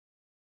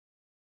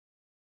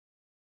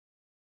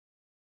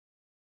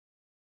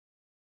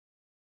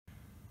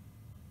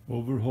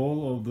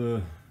Overhaul of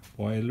the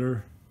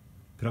Weiler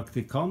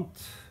Praktikant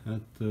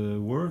at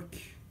work.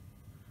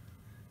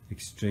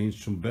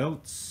 Exchange some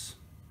belts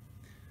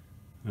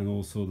and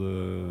also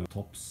the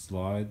top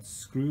slide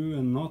screw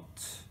and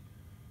nut,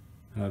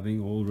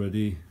 having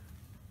already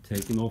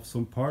taken off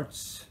some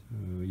parts.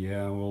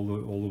 Yeah, all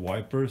the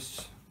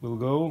wipers will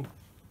go,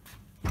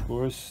 of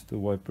course, the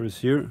wipers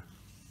here.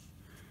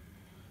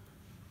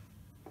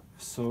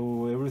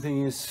 So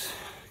everything is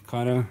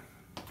kind of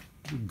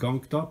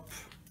gunked up.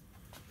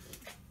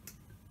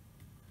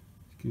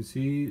 You can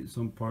see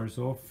some parts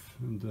off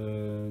and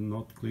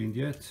not cleaned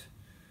yet,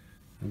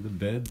 and the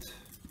bed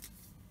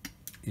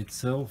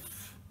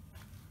itself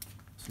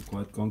is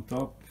quite gunked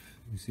up.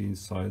 You see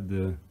inside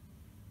the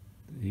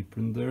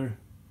apron there.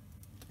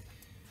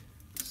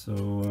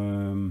 So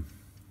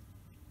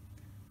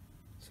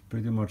it's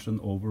pretty much an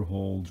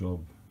overhaul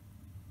job.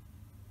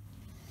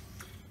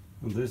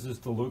 And this is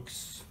the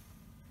looks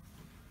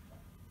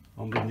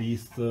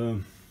underneath the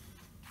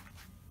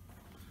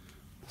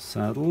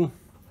saddle,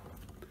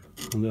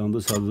 on the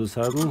underside of the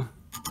saddle.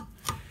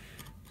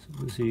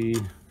 So you see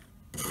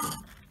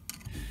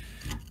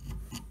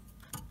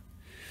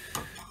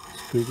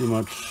it's pretty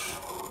much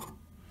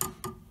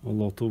a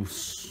lot of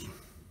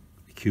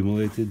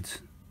accumulated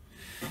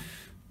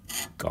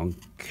gunk.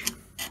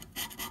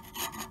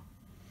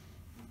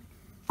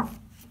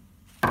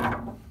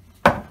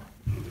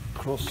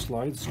 Cross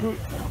slide screw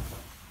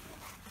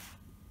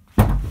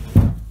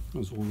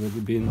has already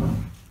been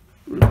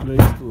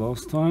replaced the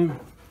last time,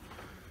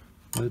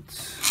 but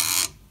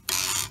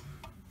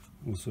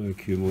also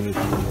accumulated a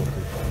lot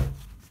of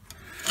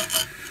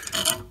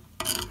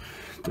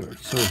dirt.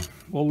 So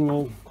all in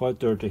all, quite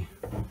dirty.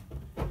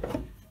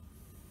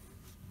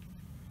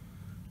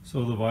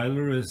 So the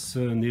Weiler is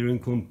nearing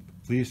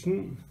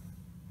completion.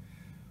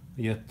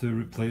 Yet to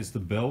replace the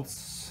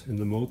belts in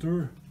the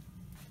motor.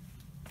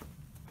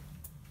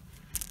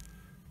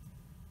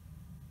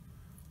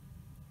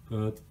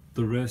 But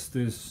the rest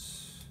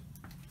is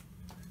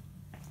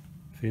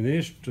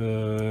finished.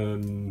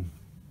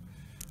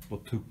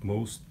 What took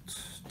most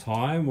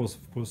time was,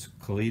 of course,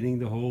 cleaning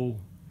the whole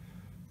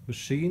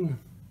machine.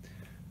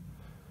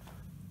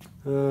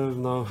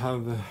 Now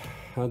have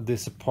had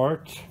this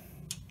apart,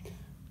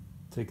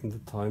 taken the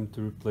time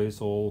to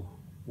replace all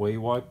way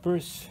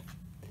wipers,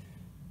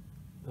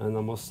 and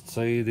I must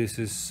say this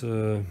is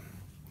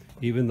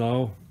even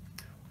now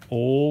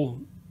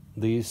all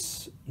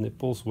these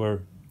nipples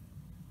were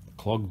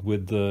clogged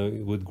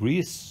with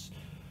grease.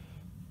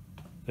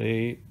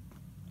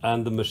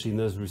 And the machine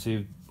has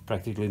received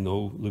practically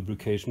no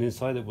lubrication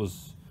inside. It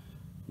was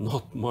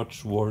not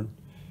much worn.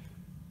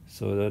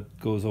 So that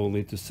goes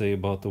only to say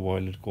about the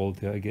Weiler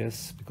quality, I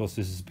guess, because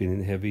this has been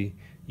in heavy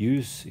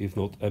use, if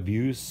not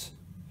abuse,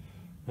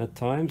 at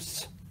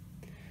times.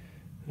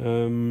 We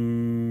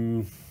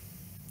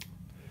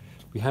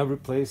have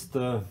replaced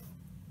the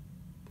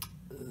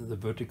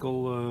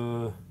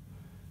vertical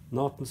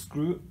nut and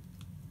screw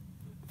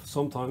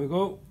some time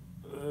ago.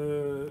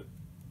 I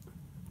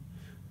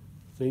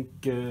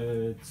think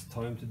it's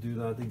time to do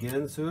that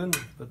again soon,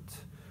 but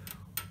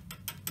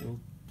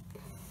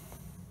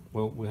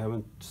well, we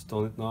haven't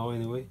done it now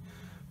anyway.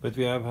 But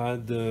we have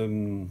had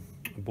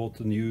bought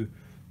a new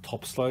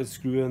top slide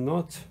screw and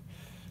nut,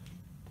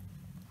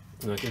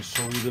 and I can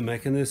show you the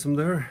mechanism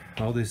there,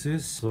 how this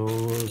is. So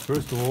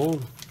first of all,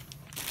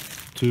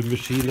 to a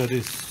machine that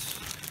is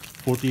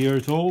 40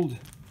 years old,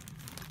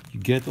 you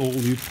get all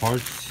new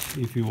parts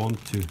if you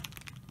want to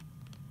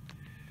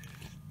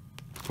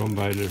from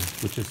Weiler,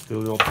 which is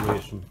still in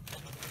operation.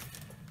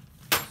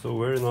 So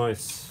very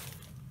nice.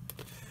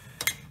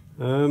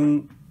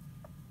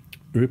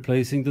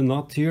 Replacing the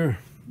nut here,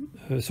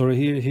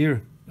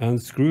 here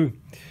and screw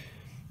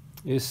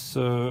is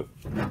the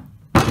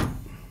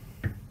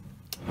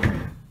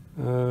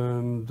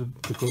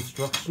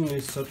construction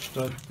is such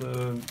that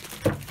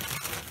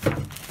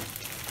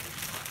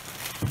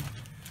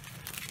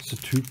it's a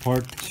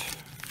two-part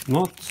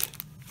nut,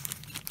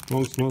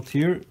 long nut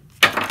here,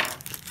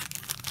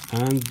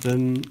 and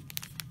then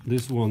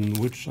this one,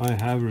 which I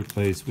have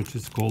replaced, which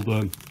is called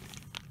a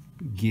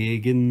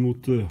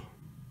Gegenmutter,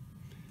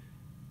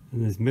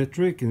 and it's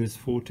metric and it's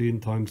 14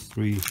 times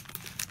 3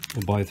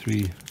 or by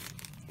 3.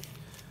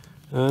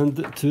 And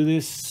to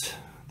this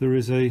there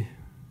is a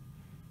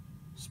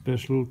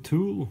special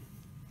tool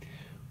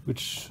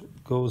which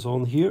goes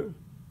on here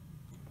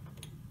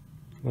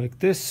like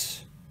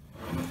this,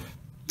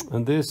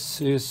 and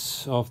this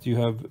is after you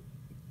have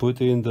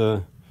put in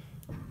the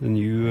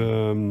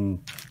new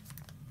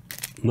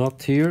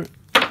nut here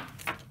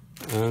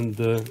and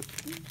the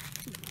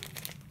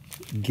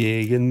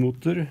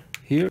Gegenmutter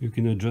here. You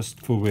can adjust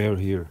for wear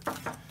here,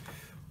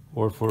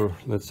 or for,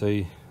 let's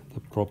say, the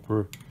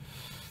proper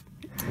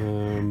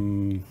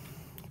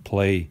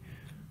play,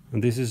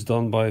 and this is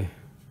done by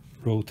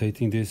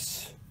rotating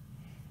this.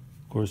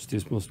 Of course,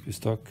 this must be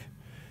stuck,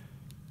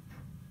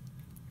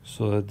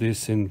 so that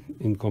this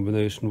in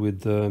combination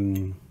with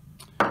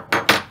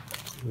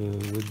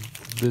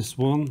this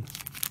one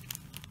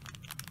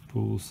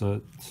pulls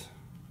that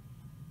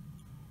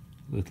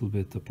a little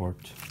bit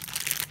apart.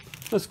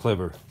 That's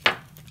clever.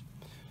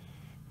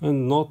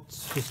 And not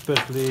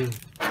especially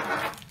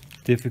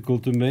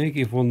difficult to make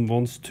if one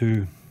wants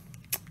to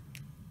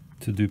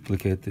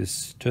duplicate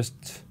this.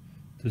 Just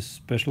this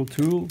special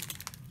tool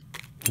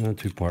and a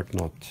 2-part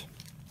knot.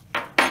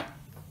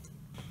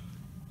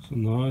 So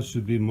now it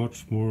should be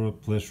much more a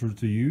pleasure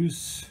to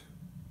use.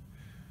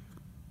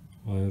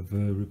 I've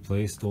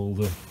replaced all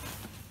the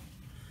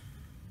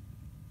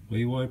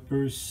way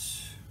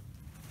wipers,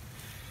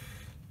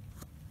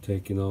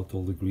 taken out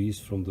all the grease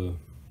from the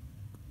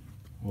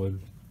oil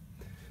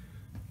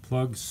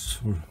plugs,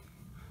 or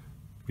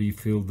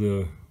refilled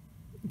the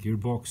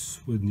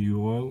gearbox with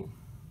new oil.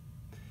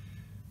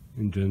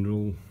 In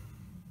general,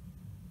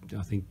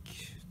 I think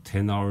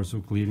 10 hours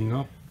of cleaning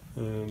up.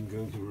 I'm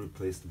going to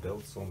replace the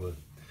belts on the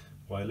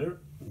Weiler.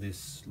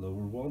 This lower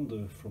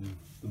one, from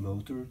the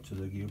motor to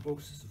the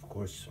gearbox, is of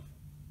course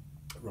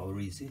rather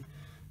easy.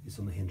 It's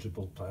on a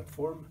hingeable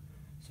platform,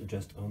 so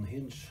just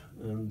unhinge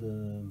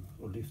and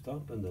or lift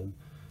up and then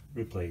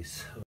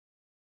replace.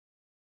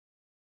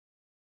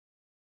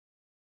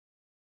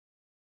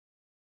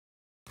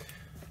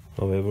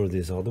 However,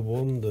 this other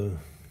one,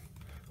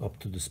 up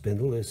to the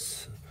spindle,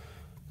 is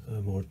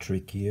a more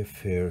tricky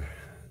affair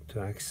to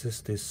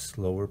access. This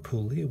lower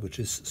pulley, which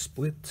is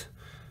split,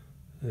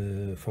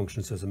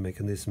 functions as a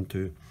mechanism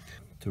to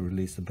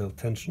release the belt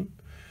tension,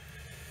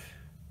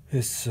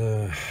 is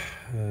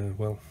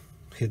well,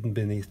 hidden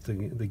beneath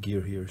the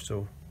gear here.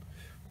 So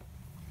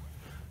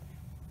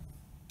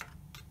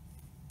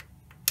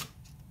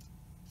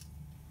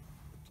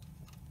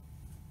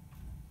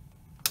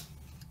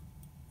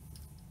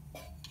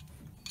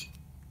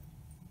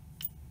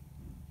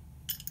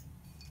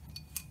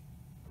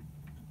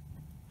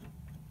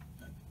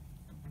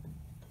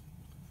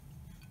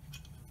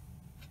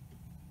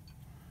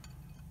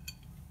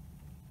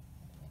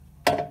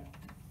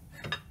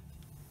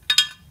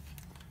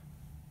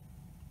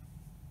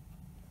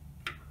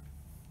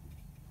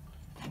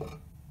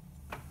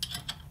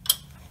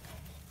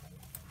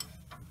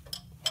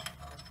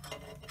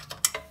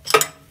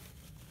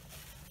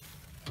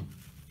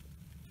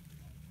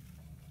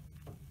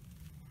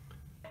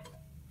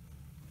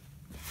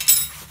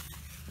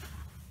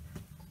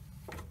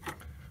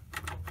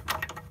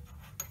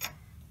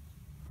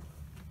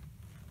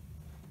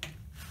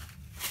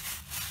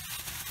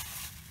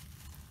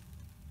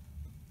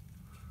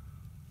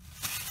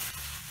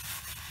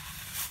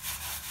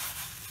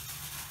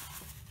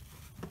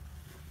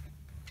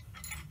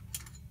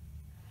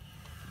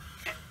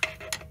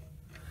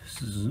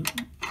there's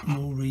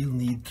no real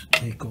need to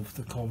take off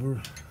the cover,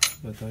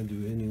 but I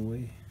do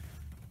anyway,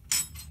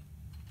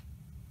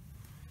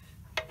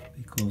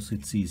 because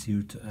it's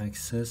easier to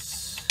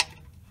access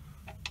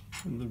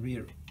from the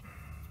rear.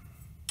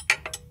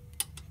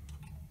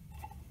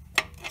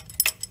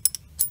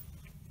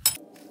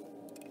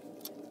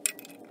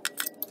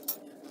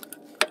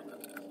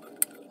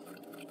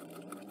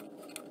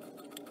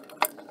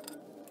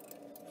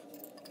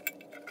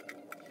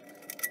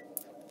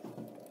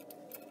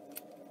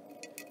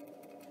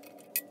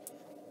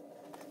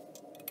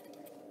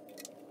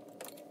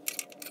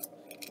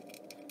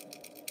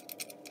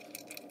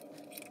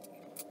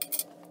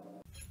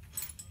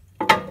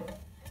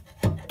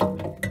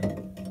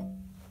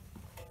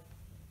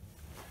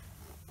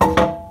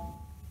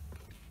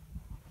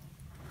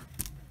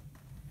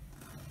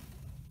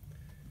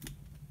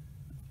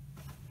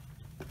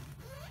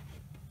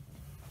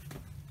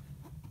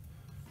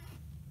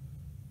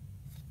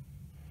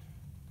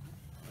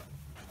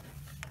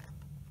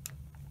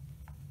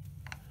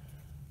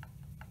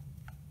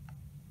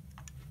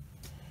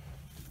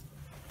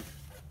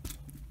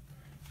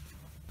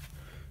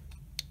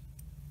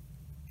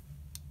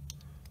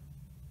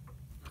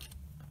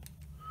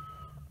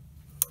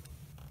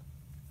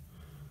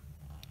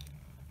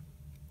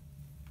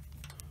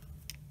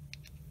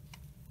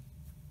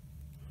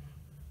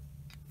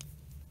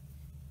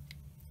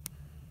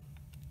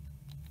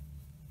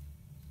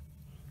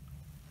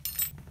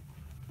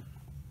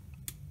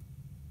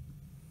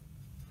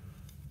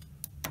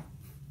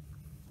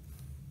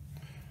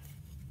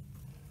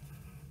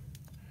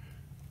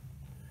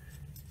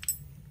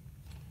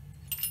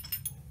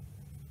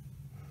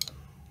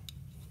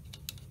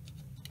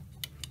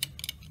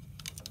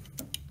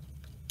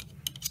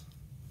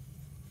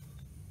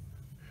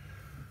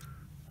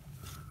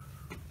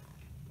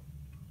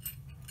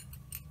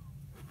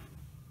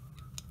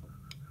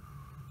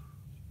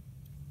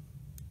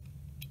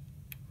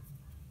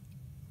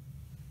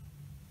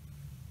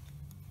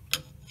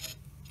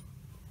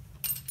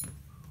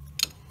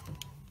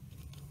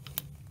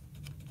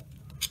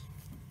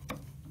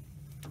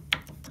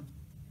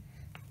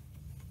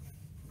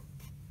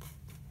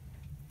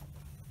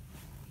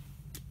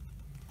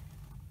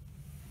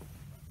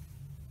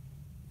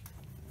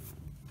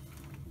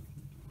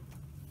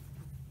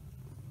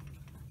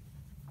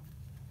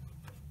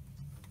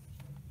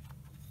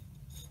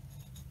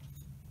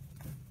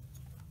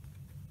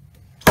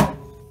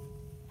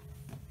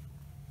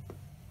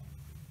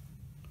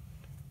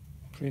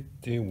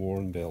 Pretty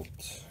worn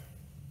belt.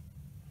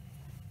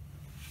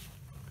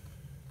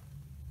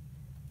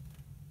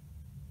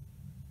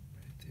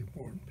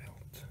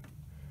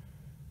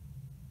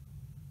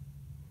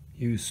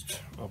 used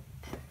up.